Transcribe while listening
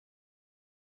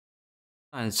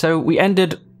And so we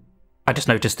ended... I just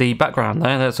noticed the background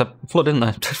there. There's a flood in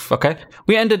there. Okay.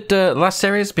 We ended last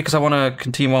series because I want to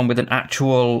continue on with an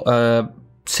actual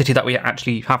city that we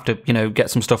actually have to, you know, get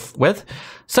some stuff with.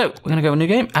 So we're going to go a new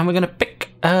game and we're going to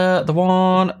pick the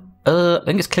one... I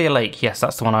think it's Clear Lake. Yes,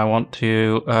 that's the one I want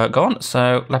to go on.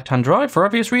 So left-hand drive for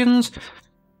obvious reasons.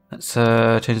 Let's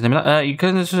change the name of that. You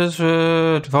can...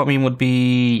 default meme would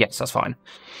be... Yes, that's fine.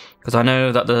 Because I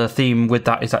know that the theme with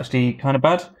that is actually kind of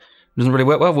bad. Doesn't really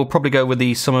work well. We'll probably go with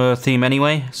the summer theme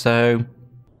anyway. So,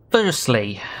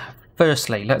 firstly,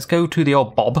 let's go to the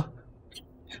old Bob.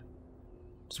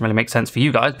 Doesn't really make sense for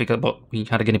you guys because we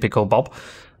had a guinea pig called Bob.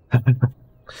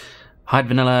 Hide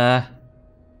vanilla.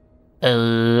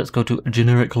 Let's go to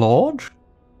generic large.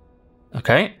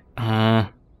 Okay. And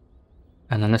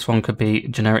then this one could be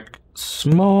generic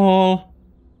small.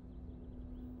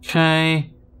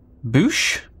 Okay.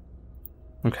 Boosh.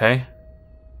 Okay.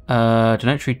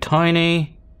 Generic tree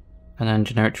tiny, and then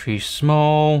generic tree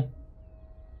small,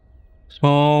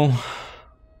 and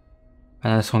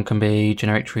this one can be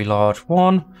generic tree large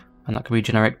 1, and that can be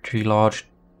generic tree large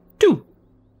 2.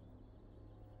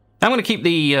 I'm going to keep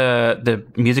the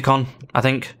music on, I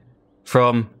think,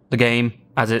 from the game,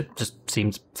 as it just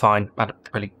seems fine. I don't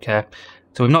really care.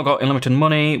 So we've not got unlimited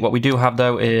money. What we do have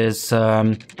though is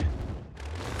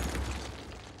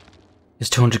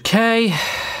 200k.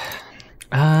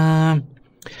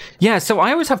 Yeah, so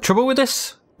I always have trouble with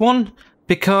this one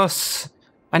because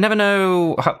I never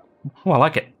know how... Oh, I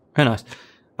like it. Very nice.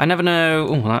 I never know...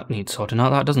 Oh, that needs sorting out,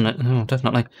 that, doesn't it? Oh,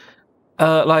 definitely.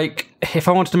 Like, if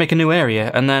I wanted to make a new area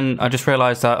and then I just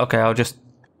realised that, okay, I'll just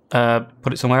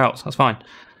put it somewhere else. That's fine.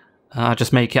 I'll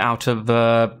just make it out of...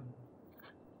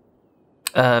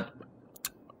 Yeah,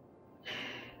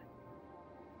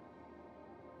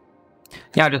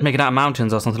 I'll just make it out of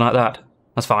mountains or something like that.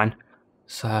 That's fine.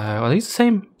 So, are these the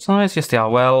same size? Yes, they are.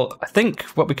 Well, I think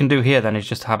what we can do here then is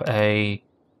just have a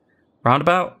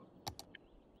roundabout.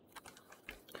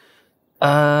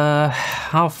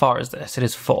 How far is this? It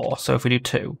is 4. So if we do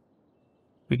 2,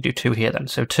 we can do 2 here then.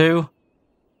 So 2.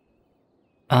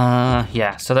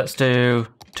 Yeah. So let's do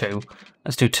 2.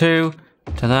 Let's do 2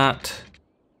 to that,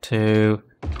 to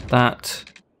that,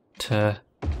 to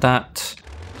that.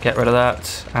 Get rid of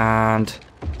that and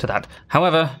to that.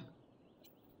 However.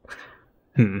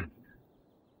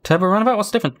 Turbo roundabout?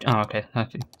 What's the difference? Oh, okay.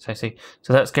 So I see.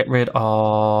 So let's get rid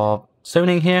of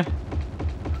zoning here.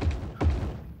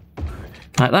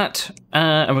 Like that.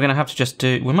 And we're going to have to just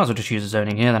do... We might as well just use the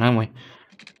zoning here then, haven't we?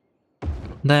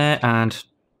 There and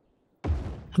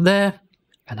there.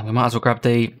 And then we might as well grab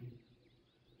the...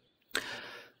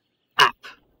 Ah!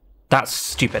 That's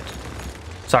stupid.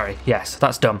 Sorry. Yes,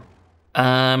 that's dumb.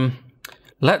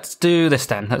 Let's do this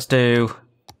then. Let's do...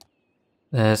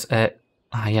 There's a...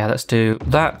 yeah, let's do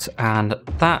that and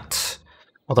that.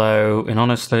 Although, in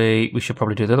honesty, we should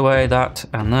probably do the other way, that,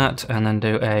 and then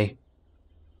do a...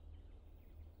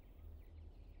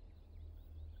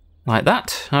 Like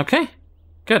that. Okay,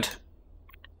 good.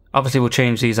 Obviously, we'll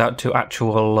change these out to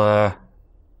actual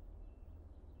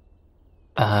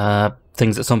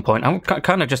things at some point. I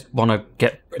kind of just want to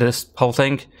get rid of this whole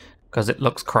thing, because it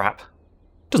looks crap.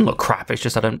 It doesn't look crap, it's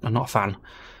just I'm not a fan.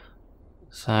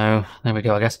 So, there we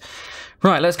go, I guess.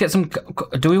 Right, let's get some...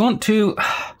 Do we want to...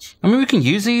 I mean, we can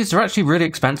use these. They're actually really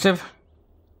expensive.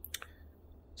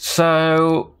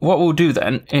 So, what we'll do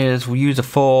then is we'll use a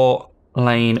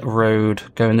 4-lane road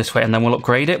going this way, and then we'll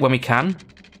upgrade it when we can.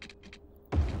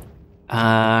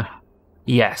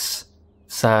 Yes.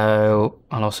 So,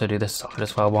 I'll also do this side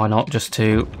as well. Why not? Just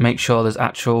to make sure there's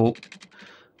actual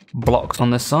blocks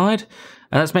on this side.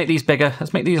 And let's make these bigger.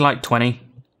 Let's make these like 20.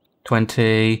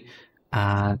 20...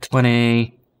 and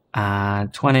 20,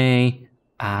 and 20,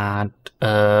 and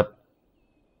some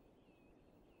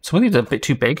of these are a bit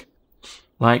too big.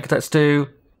 Like, let's do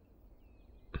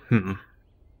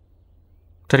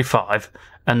 35,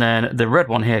 and then the red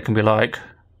one here can be like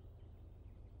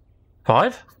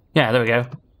 5? Yeah, there we go.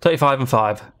 35 and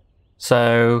 5.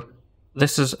 So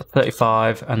this is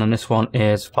 35, and then this one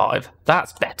is 5.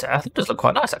 That's better. I think it does look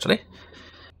quite nice, actually.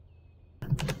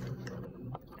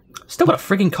 Still got a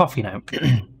frigging cough, you know, as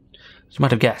you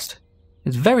might have guessed.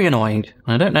 It's very annoying.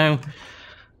 I don't know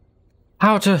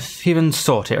how to even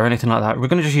sort it or anything like that. We're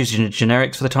going to just use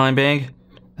generics for the time being.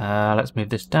 Let's move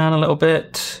this down a little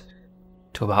bit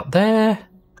to about there.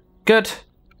 Good.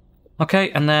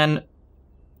 Okay, and then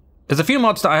there's a few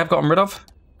mods that I have gotten rid of.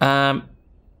 Oh,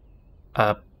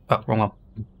 wrong one.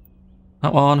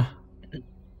 That one.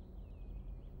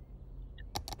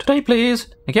 Today, please.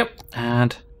 Thank you.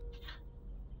 And...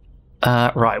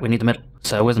 right, we need the middle.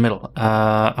 So where's the middle?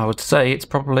 I would say it's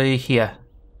probably here.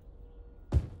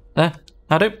 There.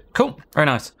 I do. Cool. Very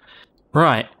nice.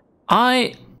 Right.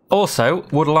 I also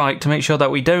would like to make sure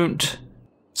that we don't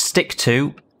stick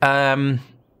to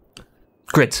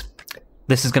grids.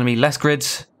 This is going to be less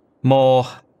grids, more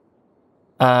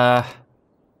not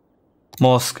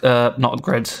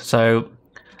grids. So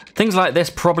things like this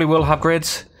probably will have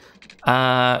grids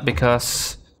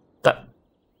because that.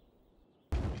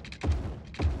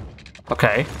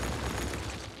 Okay.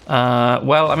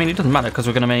 Well, I mean, it doesn't matter because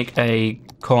we're going to make a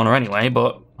corner anyway,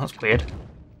 but that's weird.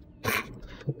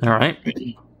 Alright.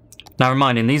 Now,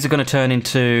 reminding, these are going to turn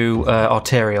into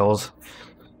arterials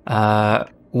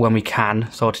when we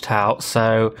can sort it out.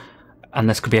 So, and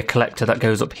this could be a collector that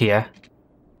goes up here.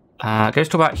 Goes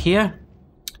to about here.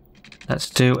 Let's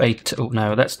do a... oh,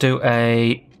 no, let's do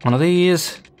a... one of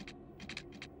these.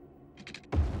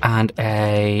 And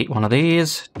a... one of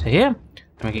these to here.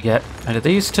 And we can get rid of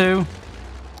these two.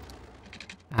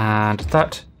 And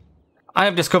that. I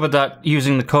have discovered that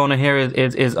using the corner here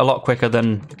is a lot quicker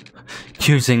than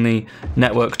using the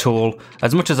network tool.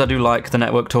 As much as I do like the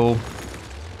network tool,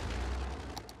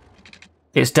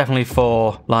 it's definitely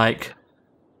for, like,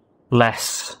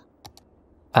 less,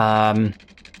 what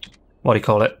do you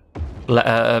call it?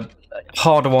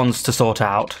 Harder ones to sort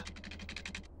out.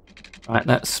 Right,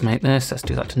 let's make this. Let's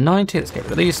do that to 90. Let's get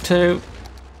rid of these two.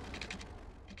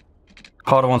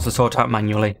 Harder ones to sort out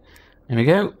manually. There we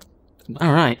go.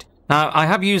 All right. Now, I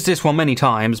have used this one many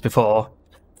times before.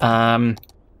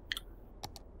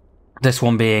 This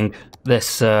one being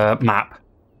this map.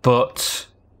 But,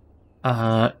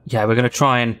 yeah, we're going to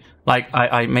try and... like,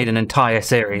 I made an entire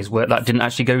series where that didn't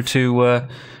actually go to...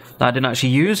 that I didn't actually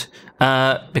use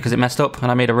because it messed up. And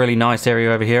I made a really nice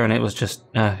area over here and it was just...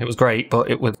 it was great,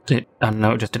 but I don't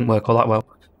know, it just didn't work all that well.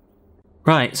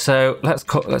 Right, so let's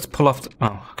pull off...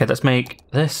 oh, okay, let's make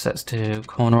this. Let's do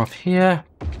corner off here.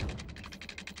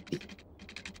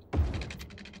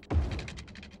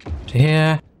 To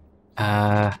here.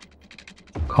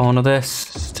 Corner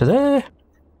this to there.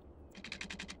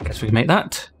 Guess we can make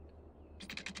that.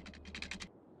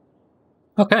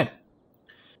 Okay.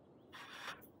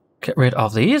 Get rid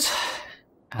of these.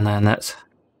 And then let's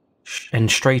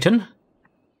straighten.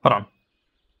 Hold on.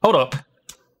 Hold up.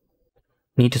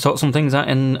 Need to sort some things out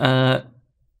in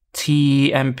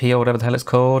TMP or whatever the hell it's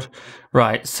called.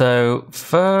 Right, so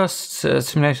first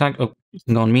simulation. Oh, you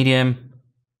can go on medium.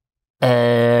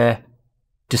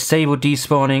 Disable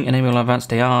despawning, enable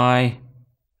advanced AI,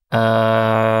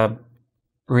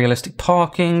 realistic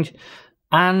parking,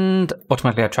 and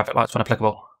automatically add traffic lights when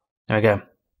applicable. There we go.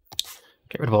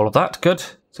 Get rid of all of that. Good.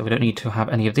 So we don't need to have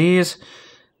any of these.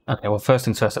 Okay, well, first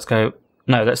things first, let's go.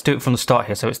 No, let's do it from the start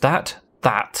here. So it's that.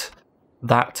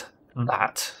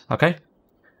 Okay?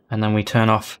 And then we turn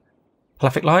off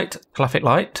traffic light.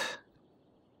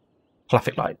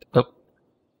 Oh.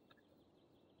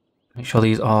 Make sure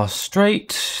these are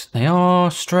straight. They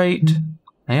are straight.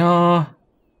 They are.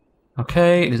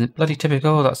 Okay, isn't it bloody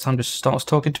typical that Sam just starts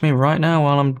talking to me right now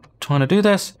while I'm trying to do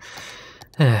this?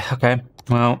 Okay,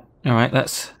 well, alright,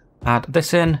 let's add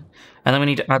this in. And then we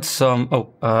need to add some...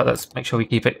 oh, let's make sure we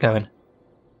keep it going.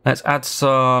 Let's add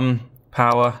some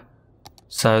power.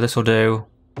 So this will do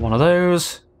one of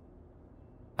those.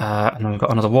 And then we've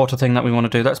got another water thing that we want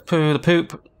to do. That's the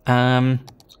poop. Where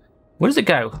does it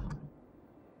go?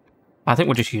 I think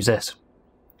we'll just use this.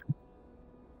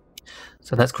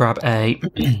 So let's grab a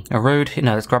road.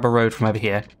 No, let's grab a road from over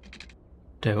here.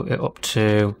 Do it up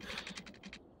to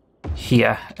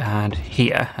here and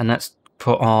here. And let's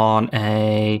put on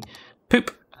a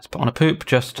poop. Let's put on a poop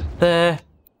just there.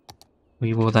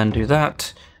 We will then do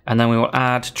that. And then we will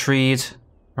add trees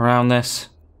around this.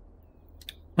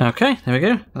 Okay, there we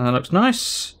go. That looks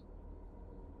nice.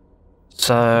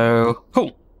 So,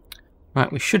 cool. Right,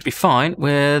 we should be fine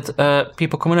with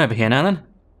people coming over here now then.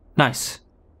 Nice.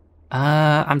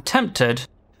 I'm tempted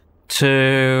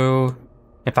to...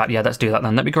 in fact, yeah, let's do that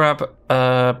then. Let me grab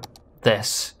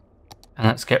this. And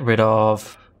let's get rid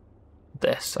of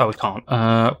this. Oh, we can't.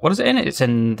 What is it in it? It's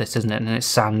in this, isn't it? And it's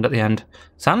sand at the end.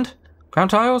 Sand? Ground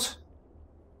tiles?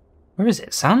 Where is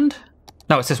it? Sand?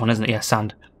 No, it's this one, isn't it? Yeah,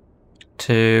 sand.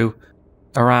 To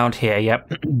around here, yep.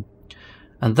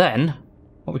 And then...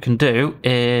 what we can do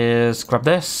is grab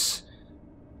this,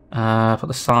 put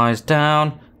the size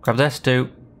down, grab this, do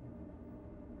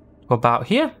about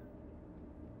here.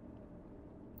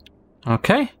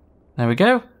 Okay, there we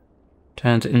go.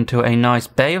 Turns it into a nice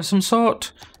bay of some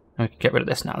sort. And we can get rid of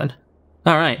this now then.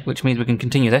 Alright, which means we can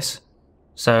continue this.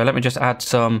 So let me just add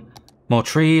some more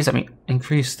trees. Let me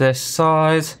increase this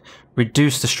size,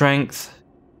 reduce the strength.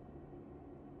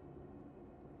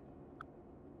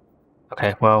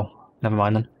 Okay, well, never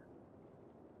mind then.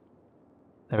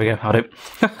 There we go. I'll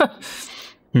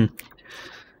do.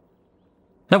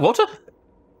 No water?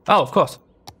 Oh, of course.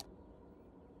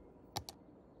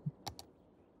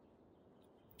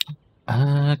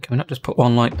 Can we not just put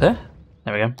one light there?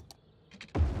 There we go.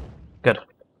 Good.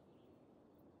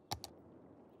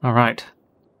 All right.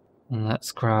 And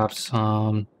let's grab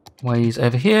some ways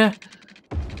over here.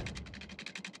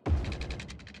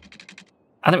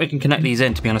 I think we can connect these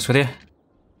in, to be honest with you,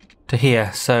 to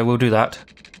here. So we'll do that.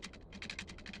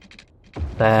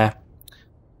 There.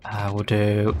 We'll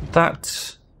do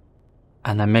that.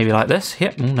 And then maybe like this.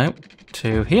 Yep. No.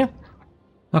 To here.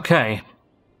 Okay.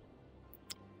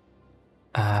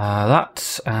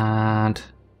 That and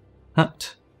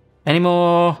that. Any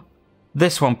more?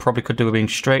 This one probably could do with being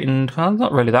straightened. Well,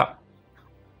 not really that.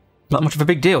 Not much of a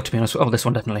big deal, to be honest. Oh, this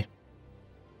one definitely.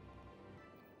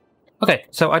 Okay,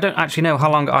 so I don't actually know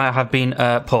how long I have been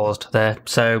paused there,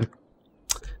 so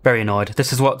very annoyed.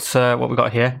 This is what we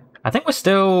got here. I think we're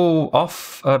still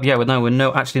off. Yeah,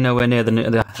 we're actually nowhere near the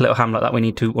little hamlet that we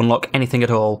need to unlock anything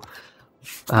at all,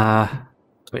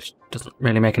 which doesn't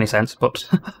really make any sense. But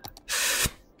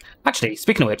actually,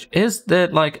 speaking of which, is there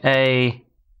like a?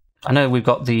 I know we've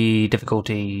got the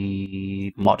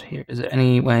difficulty mod here. Is there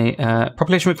any way?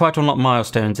 Population required to unlock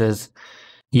milestones is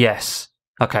yes.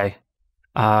 Okay.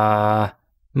 Might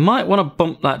want to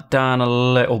bump that down a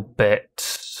little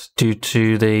bit due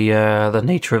to the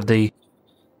nature of the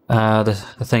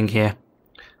thing here.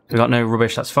 We got no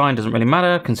rubbish. That's fine. Doesn't really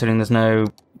matter considering there's no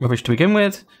rubbish to begin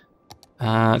with.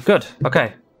 Good.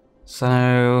 Okay.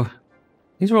 So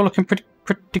these are all looking pretty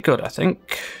good, I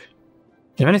think.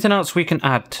 Is there anything else we can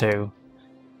add to?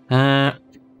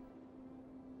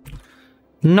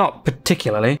 Not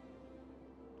particularly.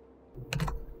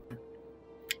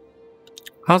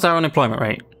 How's our unemployment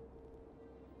rate?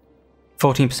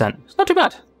 14%. It's not too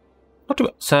bad. Not too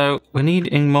bad. So we're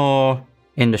needing more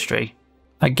industry.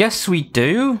 I guess we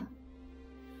do.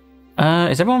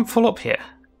 Is everyone full up here?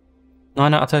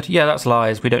 9 out of 30. Yeah, that's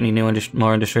lies. We don't need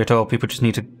more industry at all. People just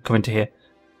need to come into here.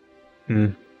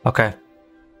 Okay.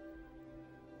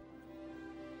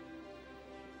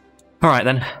 All right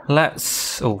then.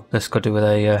 Let's. Oh, this could do with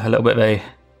a little bit of a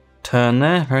turn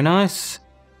there. Very nice.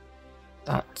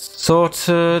 That's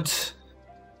sorted.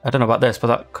 I don't know about this, but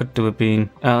that could do with being...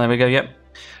 Oh, there we go, yep.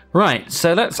 Right,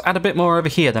 so let's add a bit more over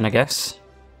here then, I guess.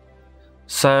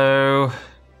 So...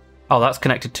 Oh, that's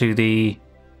connected to the...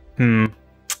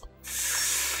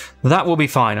 That will be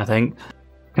fine, I think.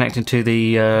 Connected to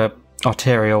the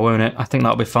arterial, won't it? I think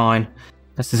that'll be fine.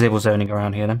 Let's disable zoning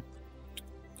around here then.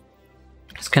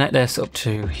 Let's connect this up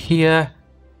to here.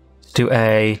 Let's do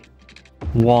a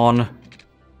 1...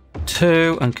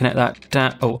 2 and connect that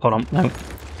down. Oh, hold on. No.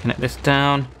 Connect this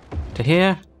down to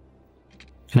here.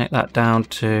 Connect that down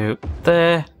to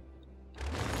there.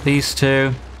 These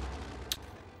two.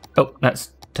 Oh,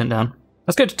 let's turn down.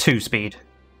 Let's go to 2 speed.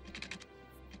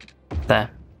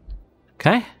 There.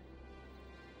 Okay.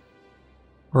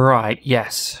 Right,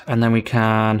 yes. And then we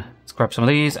can let's grab some of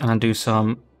these and do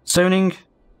some zoning.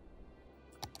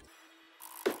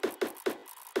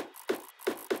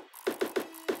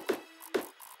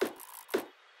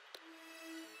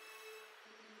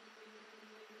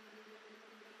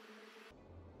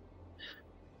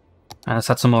 Let's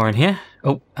add some more in here.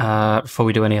 Oh, before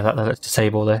we do any of that, let's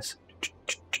disable this.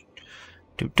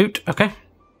 Doot. Okay.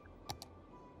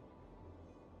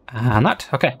 And that.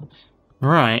 Okay.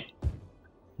 Right.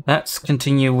 Let's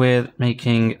continue with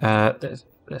making this.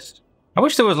 I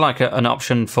wish there was like an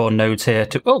option for nodes here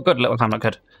to... Oh, good. Little hamlet.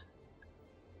 Good.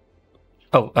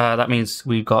 Oh, that means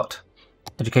we've got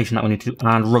education that we need to do.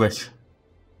 And rubbish.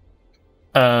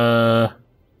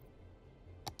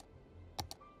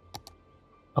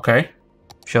 Okay.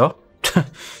 Sure.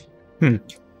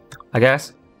 I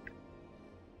guess.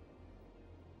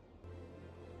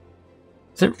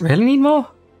 Does it really need more?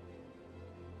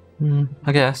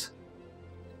 I guess.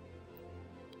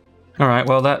 Alright,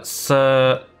 well let's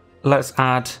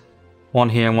add one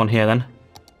here and one here then.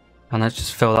 And let's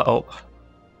just fill that up.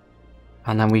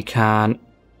 And then we can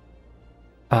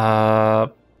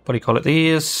what do you call it?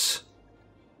 These.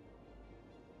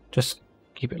 Just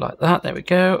keep it like that. There we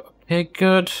go. Okay,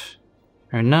 good.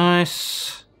 Very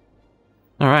nice.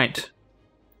 All right.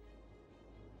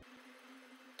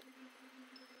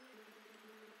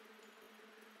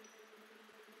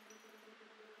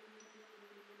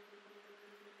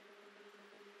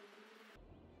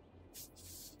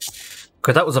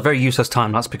 Okay, that was a very useless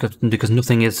time. That's because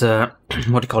nothing is what do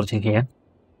you call it in here?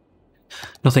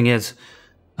 Nothing is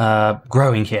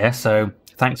growing here. So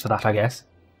thanks for that, I guess.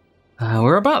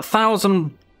 We're about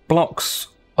 1,000 blocks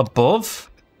above.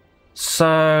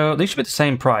 So these should be the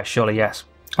same price, surely, yes.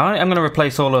 I am going to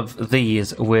replace all of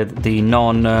these with the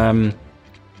non...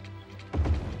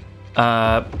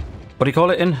 what do you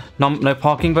call it in? No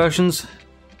parking versions?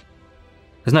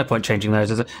 There's no point changing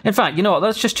those, is it? In fact, you know what?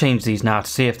 Let's just change these now to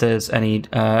see if there's any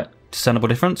discernible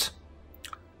difference.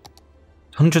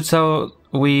 100 cell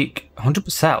a week. 100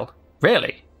 per cell?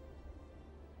 Really?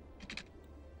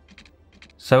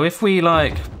 So if we,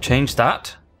 like, change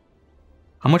that,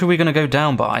 how much are we going to go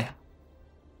down by?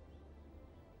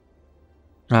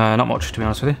 Not much, to be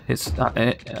honest with you. It's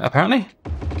apparently.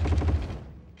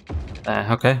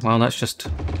 Okay, well, let's just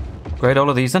grade all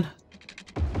of these then.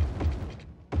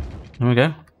 There we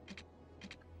go.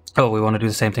 Oh, we want to do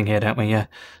the same thing here, don't we? Yeah.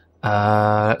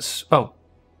 Let's. Oh.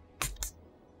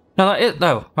 No, that is.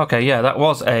 No. Okay. Yeah, that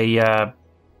was a. Yeah,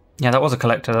 that was a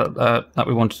collector that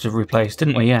we wanted to replace,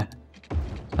 didn't we? Yeah.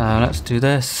 Let's do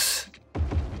this.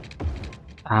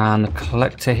 And the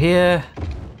collector here.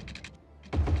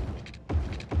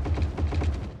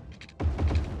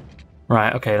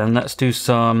 Right, okay, then let's do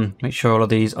some, make sure all of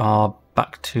these are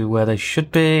back to where they should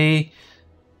be.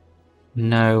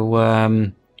 No,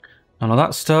 none of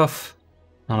that stuff.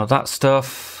 None of that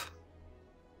stuff.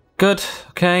 Good,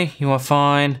 okay, you are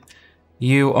fine.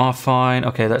 You are fine.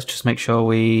 Okay, let's just make sure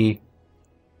we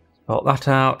sort that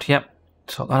out. Yep,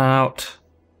 sort that out.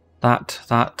 That.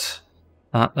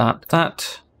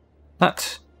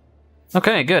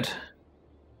 Okay, good.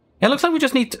 Yeah, it looks like we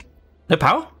just need no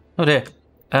power. Oh dear.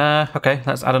 Okay,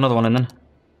 let's add another one in then.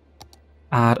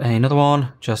 Add another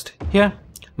one just here.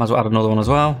 Might as well add another one as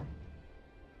well.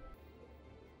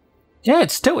 Yeah,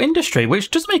 it's still industry, which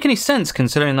doesn't make any sense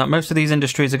considering that most of these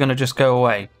industries are going to just go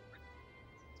away.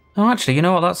 Oh, actually, you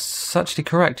know what? That's actually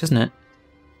correct, isn't it?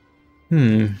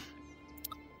 Maybe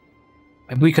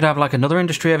we could have like another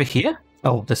industry over here?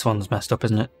 Oh, this one's messed up,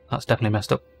 isn't it? That's definitely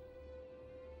messed up.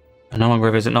 And no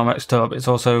longer is it not messed up, it's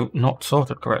also not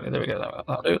sorted correctly. There we go,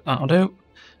 that'll do.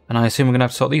 And I assume we're going to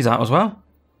have to sort these out as well.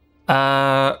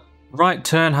 Right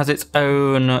turn has its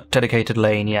own dedicated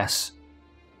lane, yes.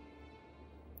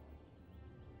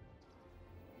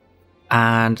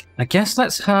 And I guess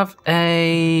let's have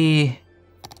a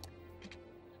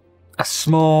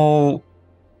small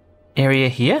area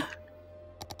here.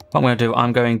 What I'm going to do,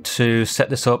 I'm going to set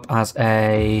this up as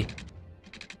a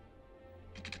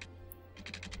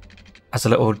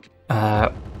little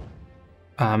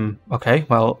okay,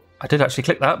 well, I did actually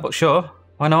click that, but sure,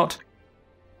 why not?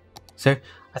 So,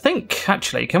 I think,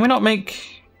 actually, can we not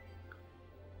make...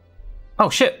 Oh,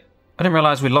 shit. I didn't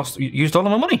realise we used all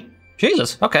of my money.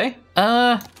 Jesus, okay.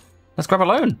 Let's grab a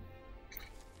loan.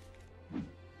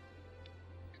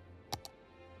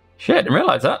 Shit, didn't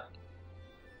realise that.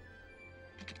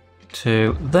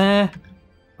 To there.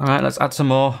 Alright, let's add some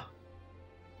more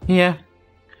here.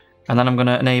 And then I'm going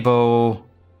to enable...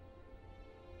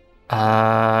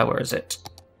 where is it?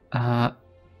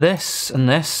 This and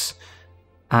this.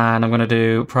 And I'm going to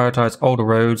do prioritize older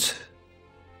roads.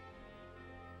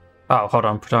 Oh, hold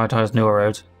on. Prioritize newer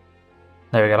roads.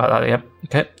 There we go, like that. Yep.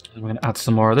 Okay. I'm going to add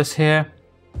some more of this here.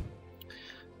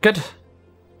 Good.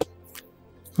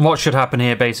 What should happen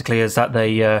here basically is that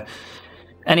they,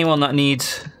 anyone that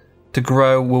needs to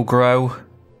grow will grow,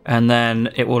 and then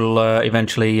it will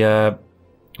eventually, what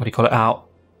do you call it, out?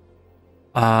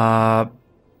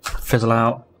 Fizzle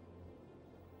out.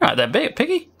 Right there,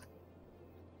 piggy.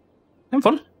 Having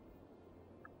fun.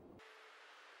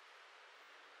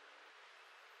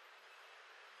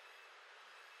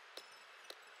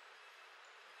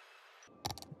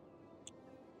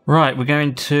 Right, we're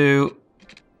going to...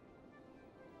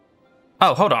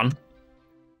 Oh, hold on.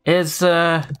 Is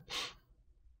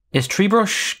Tree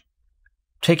Brush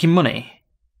taking money?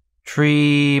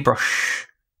 Tree Brush.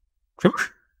 Tree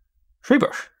Brush? Tree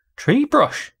Brush. Tree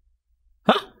Brush.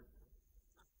 Huh?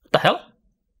 What the hell?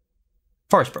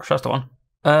 Forest Brush, that's the one.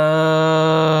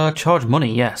 Charge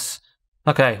money, yes.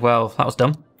 Okay, well, that was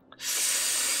dumb.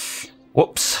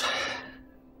 Whoops.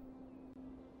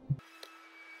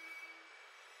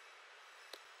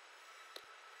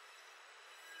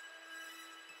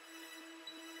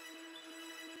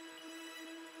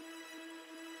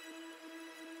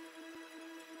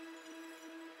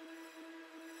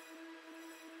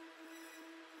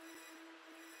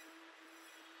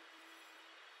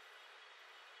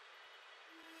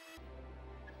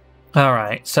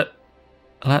 Alright, so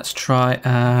let's try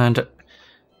and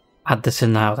add this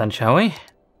in now then, shall we?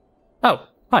 Oh,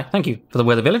 hi, thank you for the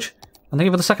weather village, and thank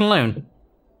you for the second loan.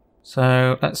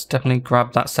 So let's definitely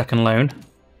grab that second loan.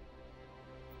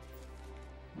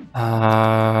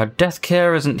 Death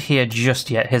care isn't here just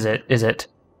yet, is it?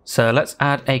 So let's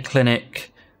add a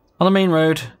clinic on the main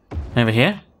road over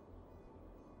here.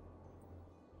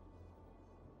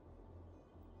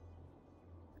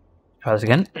 Try this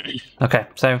again. Okay,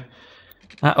 so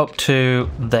that up to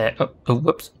there. Oh,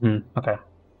 whoops. Okay.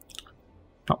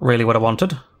 Not really what I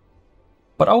wanted.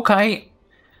 But okay.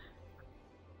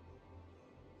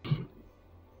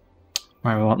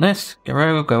 Right, we want this. Go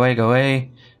away, go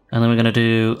away. And then we're going to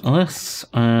do this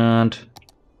and...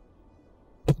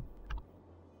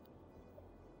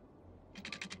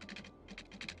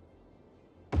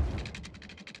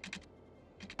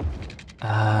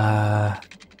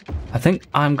 I think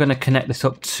I'm going to connect this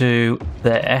up to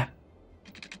there.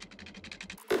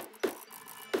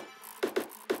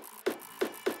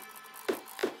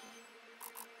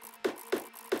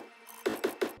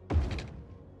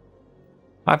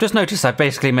 I've just noticed I've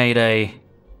basically made a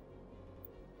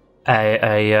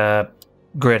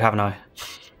grid, haven't I?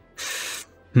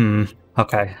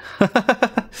 Okay.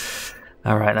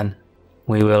 Alright then.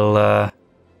 We will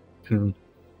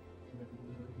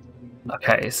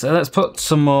Okay, so let's put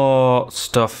some more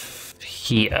stuff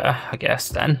here, I guess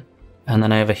then. And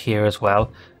then over here as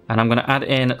well. And I'm gonna add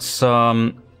in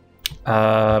some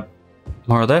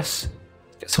more of this.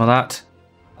 Get some of that.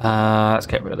 Let's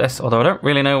get rid of this, although I don't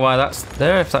really know why that's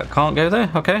there, if that can't go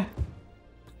there. Okay.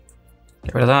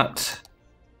 Get rid of that.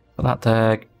 Put that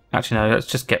there. Actually, no, let's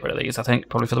just get rid of these, I think,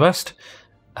 probably for the best.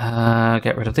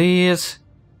 Get rid of these.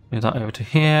 Move that over to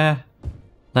here.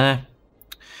 There.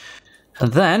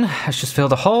 And then, let's just fill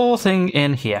the whole thing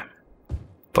in here.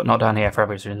 But not down here for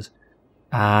obvious reasons.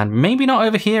 And maybe not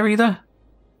over here either.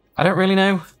 I don't really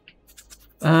know.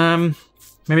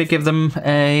 Maybe give them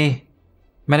a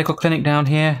medical clinic down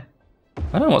here.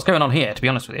 I don't know what's going on here, to be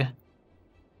honest with you.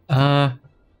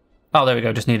 Oh, there we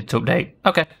go. Just needed to update.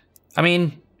 Okay. I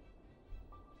mean,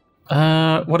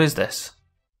 what is this?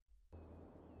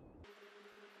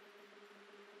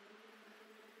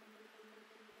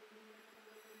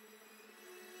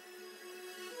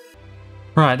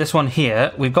 Right, this one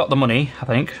here, we've got the money, I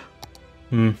think.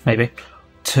 Maybe.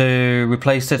 To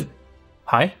replace it.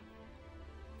 Hi.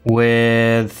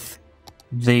 With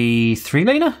the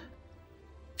 3-laner?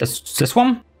 This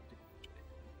one?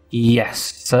 Yes.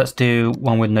 So let's do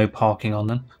one with no parking on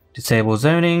then. Disable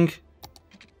zoning.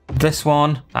 This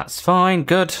one, that's fine,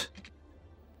 good.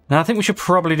 Now I think we should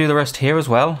probably do the rest here as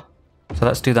well. So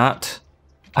let's do that.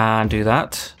 And do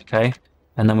that. Okay.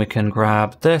 And then we can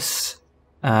grab this.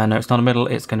 No, it's not a middle,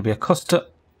 it's going to be a custom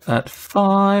at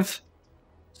 5.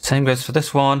 Same goes for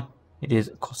this one. It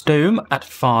is costume at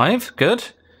 5. Good.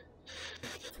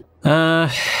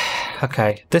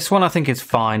 Okay. This one I think is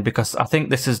fine because I think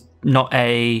this is not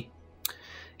a...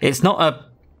 It's not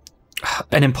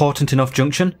an important enough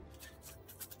junction.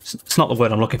 It's not the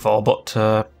word I'm looking for, but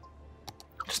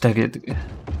just don't think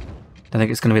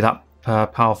it's going to be that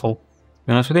powerful. To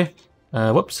be honest with you.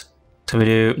 Whoops. So we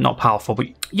do not powerful, but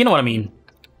you know what I mean.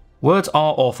 Words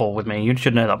are awful with me. You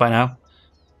should know that by now.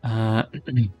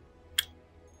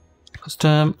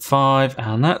 Custom 5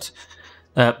 and that.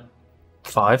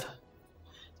 5.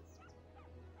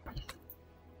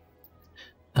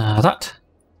 That.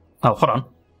 Oh, hold on.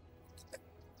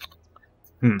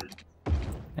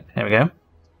 There we go.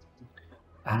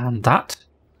 And that.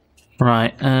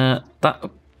 Right. That.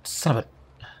 Son of a.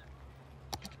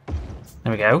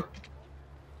 There we go.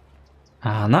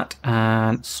 And that.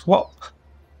 And swap.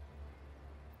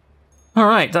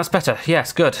 Alright, that's better.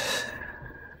 Yes, good.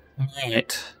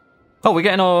 Alright. Oh, we're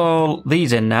getting all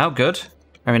these in now. Good.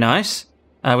 Very nice.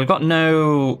 We've got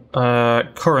no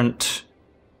current...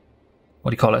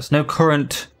 What do you call it? No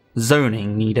current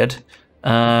zoning needed.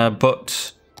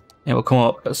 But it will come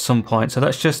up at some point. So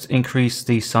let's just increase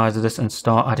the size of this and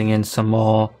start adding in some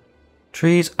more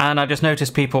trees. And I just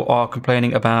noticed people are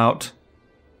complaining about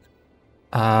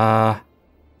the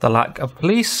lack of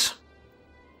police.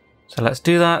 So let's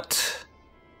do that.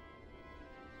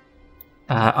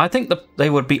 I think that they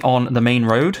would be on the main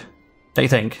road. Don't you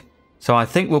think? So I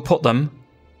think we'll put them.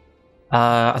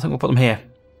 I think we'll put them here.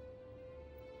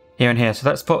 Here and here. So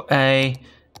let's put a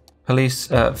police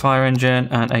fire engine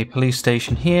and a police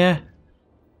station here.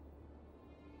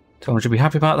 Someone should be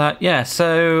happy about that. Yeah.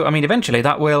 So I mean, eventually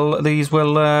these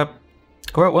will go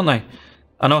out, won't they?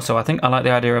 And also, I think I like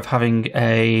the idea of having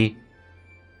a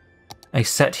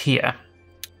set here.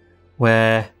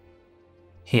 Where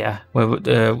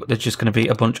there's just going to be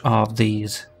a bunch of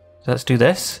these. So let's do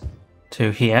this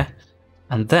to here.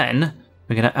 And then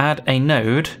we're going to add a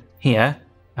node here.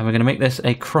 And we're going to make this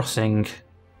a crossing.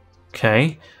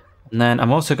 Okay. And then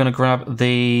I'm also going to grab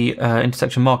the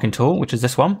intersection marking tool, which is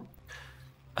this one.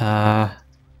 Here.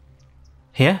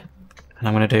 And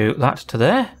I'm going to do that to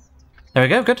there. There we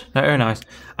go. Good. Very nice.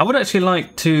 I would actually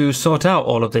like to sort out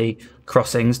all of the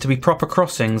crossings to be proper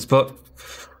crossings, but...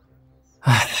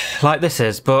 like this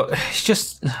is, but it's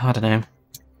just, I don't know.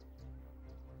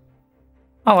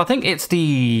 Oh, I think it's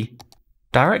the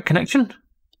direct connection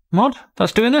mod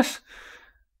that's doing this.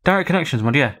 Direct connections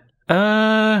mod, yeah.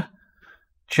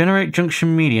 Generate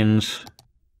junction medians.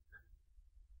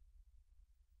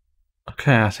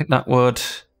 Okay, I think that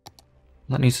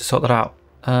needs to sort that out.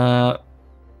 Well,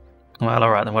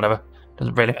 alright then, whatever.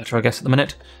 Doesn't really matter, I guess, at the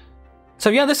minute. So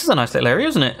yeah, this is a nice little area,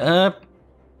 isn't it?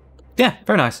 Yeah,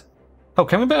 very nice. Oh,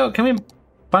 can we buy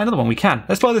another one? We can.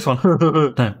 Let's buy this one.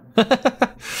 No.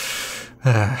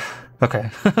 Okay.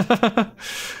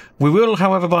 We will,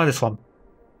 however, buy this one.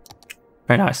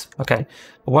 Very nice. Okay.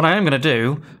 But what I am going to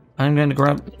do, I'm going to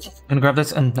grab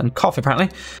this and cough, apparently.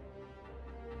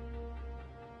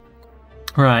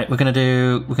 Right, we're going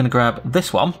to grab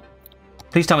this one.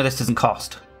 Please tell me this doesn't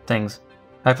cost things.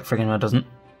 I hope it friggin' doesn't.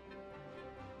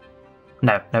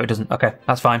 No, it doesn't. Okay,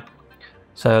 that's fine.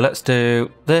 So let's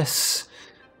do this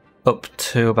up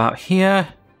to about here.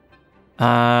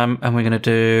 And we're going to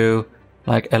do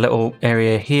like a little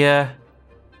area here.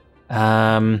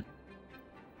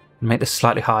 Make this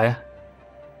slightly higher.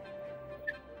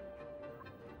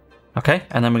 Okay,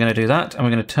 and then we're going to do that. And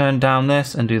we're going to turn down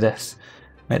this and do this.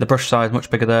 Make the brush size much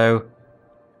bigger though.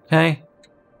 Okay.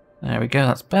 There we go,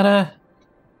 that's better.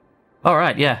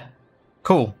 Alright, yeah.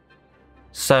 Cool.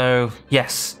 So,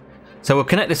 yes. So we'll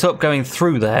connect this up going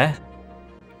through there.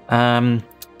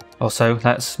 Also,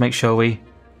 let's make sure we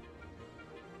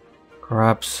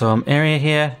grab some area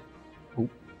here. Ooh.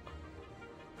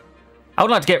 I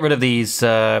would like to get rid of these,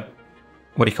 what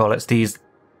do you call it? These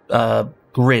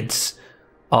grids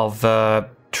of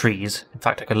trees. In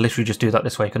fact, I could literally just do that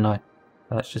this way, couldn't I?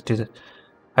 Let's just do this.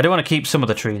 I do want to keep some of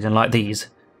the trees in like these.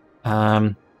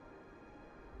 But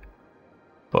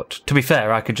to be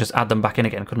fair, I could just add them back in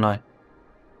again, couldn't I?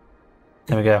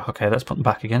 There we go. Okay, let's put them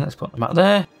back again. Let's put them out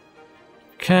there.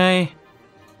 Okay.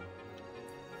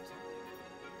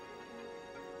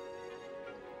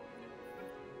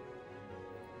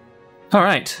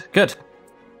 Alright, good.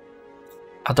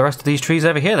 Add the rest of these trees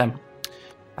over here then.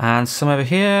 And some over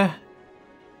here.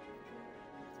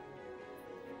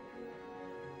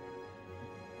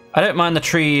 I don't mind the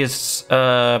trees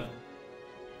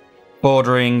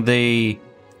bordering the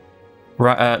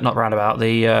not roundabout,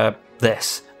 the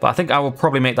this, but I think I will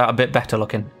probably make that a bit better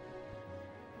looking.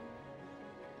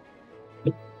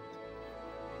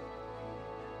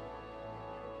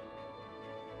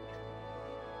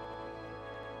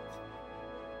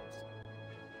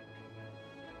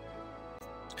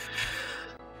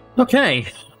 Okay,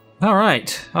 all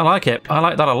right, I like it. I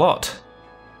like that a lot.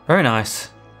 Very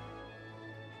nice.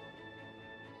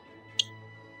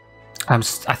 I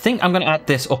think I'm going to add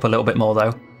this up a little bit more,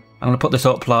 though. I'm going to put this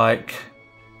up like...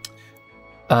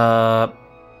 not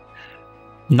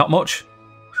much.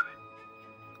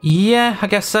 Yeah, I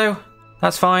guess so.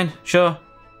 That's fine, sure.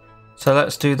 So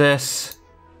let's do this,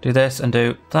 and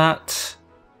do that.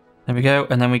 There we go.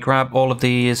 And then we grab all of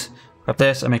these, grab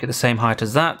this, and make it the same height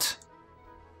as that.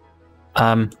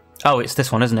 Oh, it's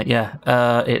this one, isn't it?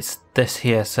 Yeah, it's this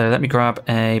here. So let me grab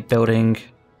a building,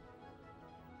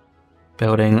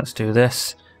 let's do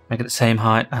this, make it the same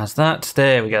height as that.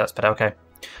 There we go, that's better, okay.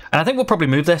 And I think we'll probably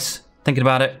move this, thinking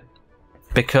about it,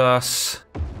 because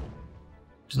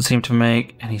it doesn't seem to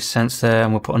make any sense there,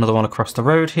 and we'll put another one across the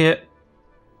road here.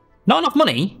 Not enough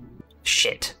money?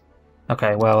 Shit.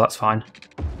 Okay, well, that's fine.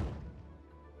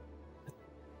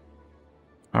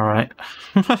 Alright.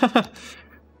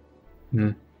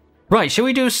 Right, shall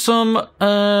we do some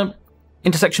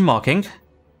intersection marking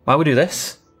while we do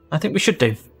this? I think we should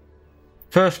do.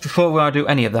 First, before I do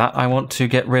any of that, I want to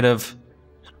get rid of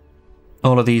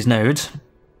all of these nodes.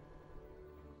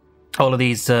 All of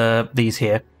these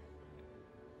here.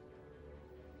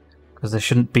 Because there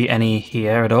shouldn't be any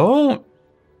here at all.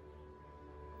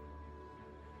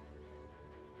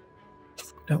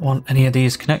 Don't want any of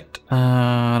these connect.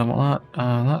 I don't want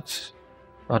that. That.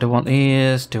 I do want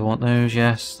these. Do want those.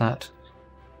 Yes, that.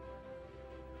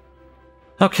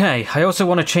 Okay, I also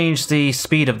want to change the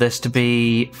speed of this to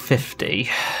be 50.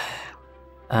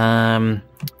 That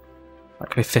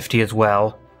could be 50 as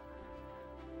well.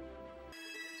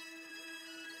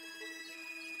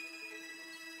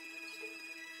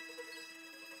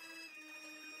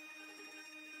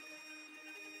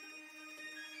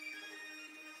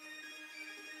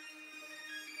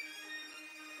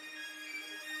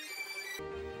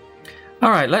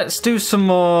 Alright, let's do some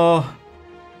more...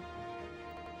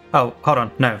 Oh, hold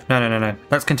on. No.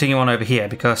 Let's continue on over here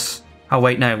because... Oh,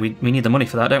 wait, no. We need the money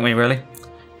for that, don't we, really?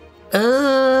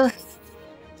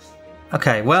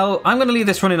 Okay, well, I'm going to leave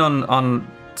this running on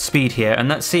speed here, and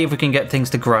let's see if we can get things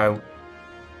to grow.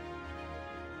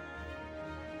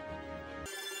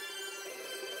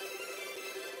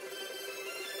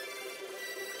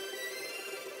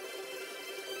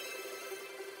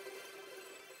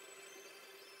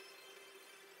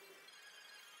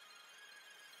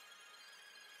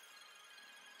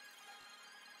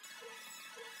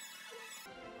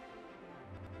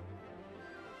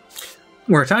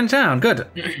 We're a tiny town, good.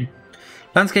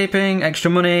 Landscaping, extra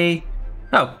money.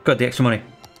 Oh, good, the extra money.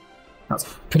 That's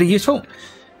pretty useful.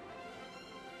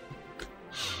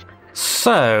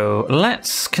 So,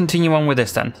 let's continue on with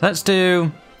this then. Let's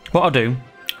do... What I'll do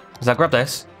is I'll grab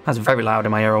this. That's very loud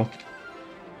in my ear hole.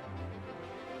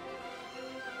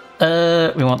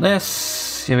 We want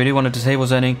this. Yeah, we do want to disable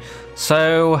zoning.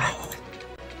 So,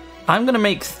 I'm going to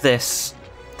make this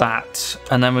that,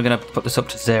 and then we're going to put this up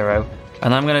to 0.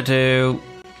 And I'm going to do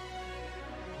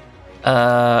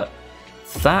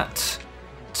that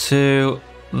to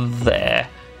there.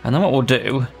 And then what we'll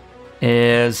do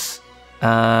is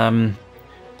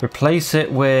replace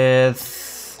it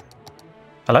with...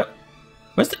 Hello?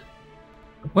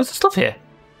 Where's the stuff here?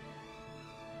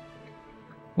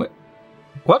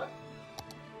 What?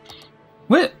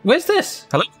 Where's this?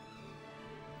 Hello?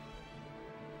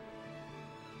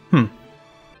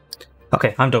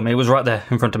 Okay, I'm dumb. It was right there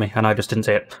in front of me, and I just didn't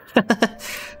see it.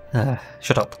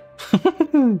 Shut up.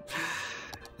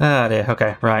 Ah, dear.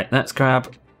 Okay, right. Let's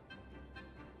grab...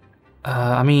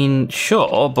 I mean,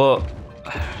 sure, but...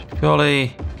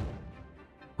 Purely...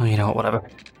 Oh, you know what, whatever.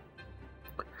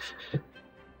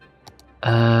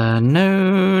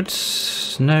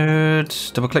 Nodes,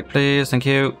 double click please, thank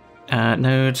you.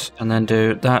 Nodes, and then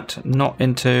do that, not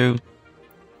into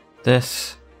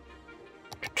this.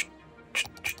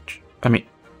 I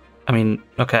mean,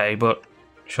 okay, but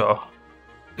sure.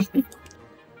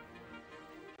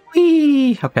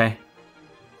 Whee! Okay.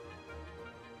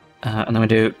 And then we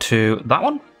do to that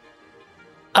one.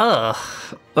 I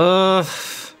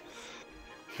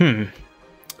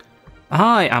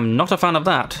am not a fan of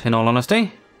that, in all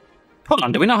honesty. Hold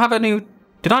on, do we not have a new...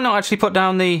 Did I not actually put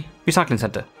down the recycling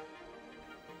centre?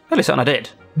 Really certain I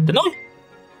did. Didn't I?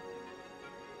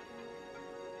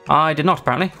 I did not,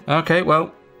 apparently. Okay,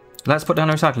 well, let's put down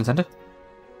a recycling centre.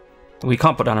 We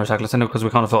can't put down a recycling centre because we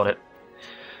can't afford it.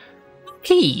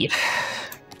 Okay.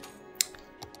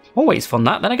 Always fun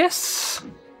that, then, I guess.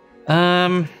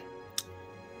 Well,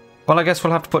 I guess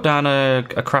we'll have to put down a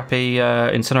crappy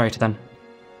incinerator, then.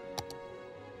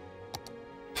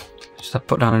 Just have to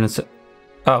put down an incinerator.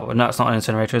 Oh, no, it's not an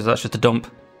incinerator, that's just a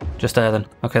dump. Just there, then.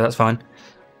 Okay, that's fine.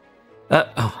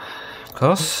 Oh, of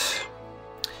course.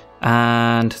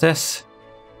 And this.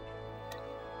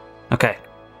 Okay.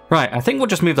 Right, I think we'll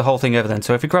just move the whole thing over then.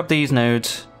 So if we grab these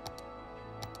nodes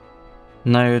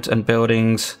and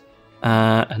buildings,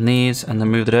 and these, and then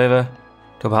move it over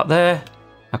to about there.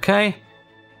 Okay.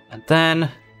 And then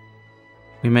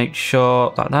we make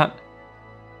sure like that.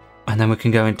 And then we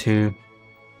can go into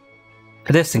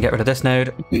this and get rid of this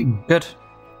node. Good.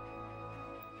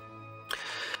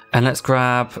 And let's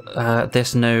grab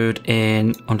this node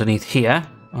in underneath here.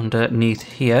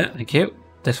 Thank you.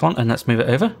 This one, and let's move it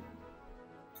over.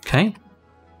 Okay.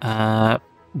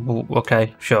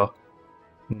 Okay, sure.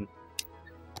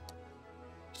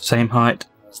 Same height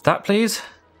as that, please.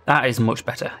 That is much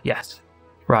better. Yes.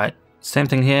 Right. Same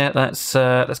thing here. Let's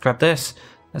grab this.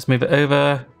 Let's move it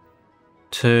over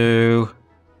to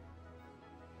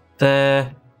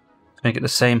there. Make it the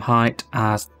same height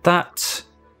as that.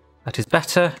 That is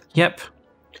better. Yep.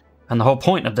 And the whole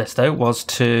point of this, though, was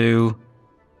to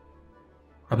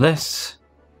grab this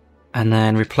and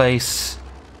then replace.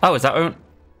 Oh, is that one?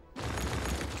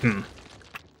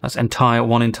 That's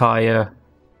one entire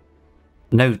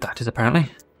node. That is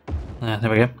apparently. There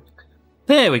we go.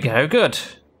 There we go. Good.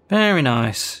 Very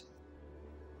nice.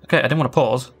 Okay, I didn't want to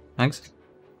pause. Thanks.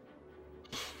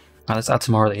 Right, let's add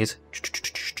some more of these.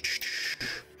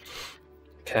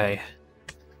 Okay.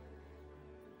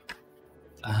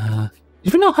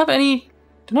 Did we not have any?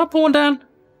 Did I put one down?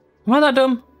 Am I that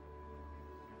dumb?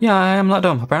 Yeah, I am that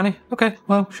dumb, apparently. Okay,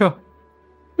 well, sure.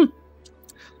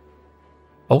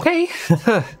 Okay.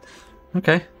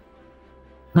 Okay.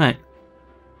 Right.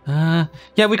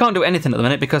 Yeah, we can't do anything at the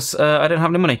minute because I don't have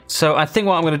any money. So I think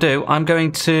what I'm going to do, I'm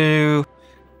going to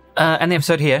end the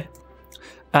episode here.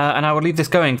 And I will leave this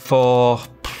going for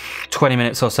 20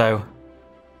 minutes or so.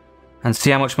 And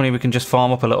see how much money we can just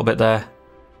farm up a little bit there.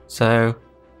 So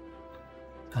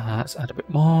let's add a bit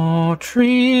more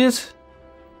trees.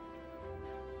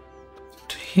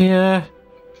 To here.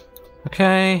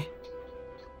 Okay.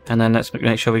 And then let's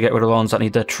make sure we get rid of the ones that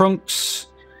need their trunks.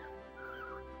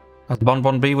 As Bon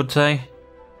Bon B would say.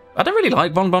 I don't really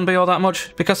like Bon Bon B all that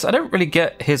much because I don't really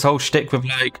get his whole shtick with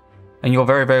like, and you're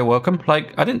very, very welcome.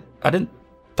 Like, I didn't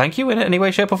thank you in any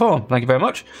way, shape or form. Thank you very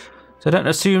much. So don't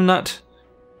assume that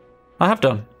I have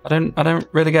done. I don't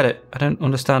really get it. I don't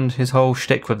understand his whole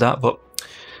shtick with that, but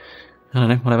I don't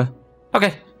know, whatever. Okay.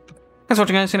 Thanks for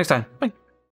watching, guys. See you next time. Bye.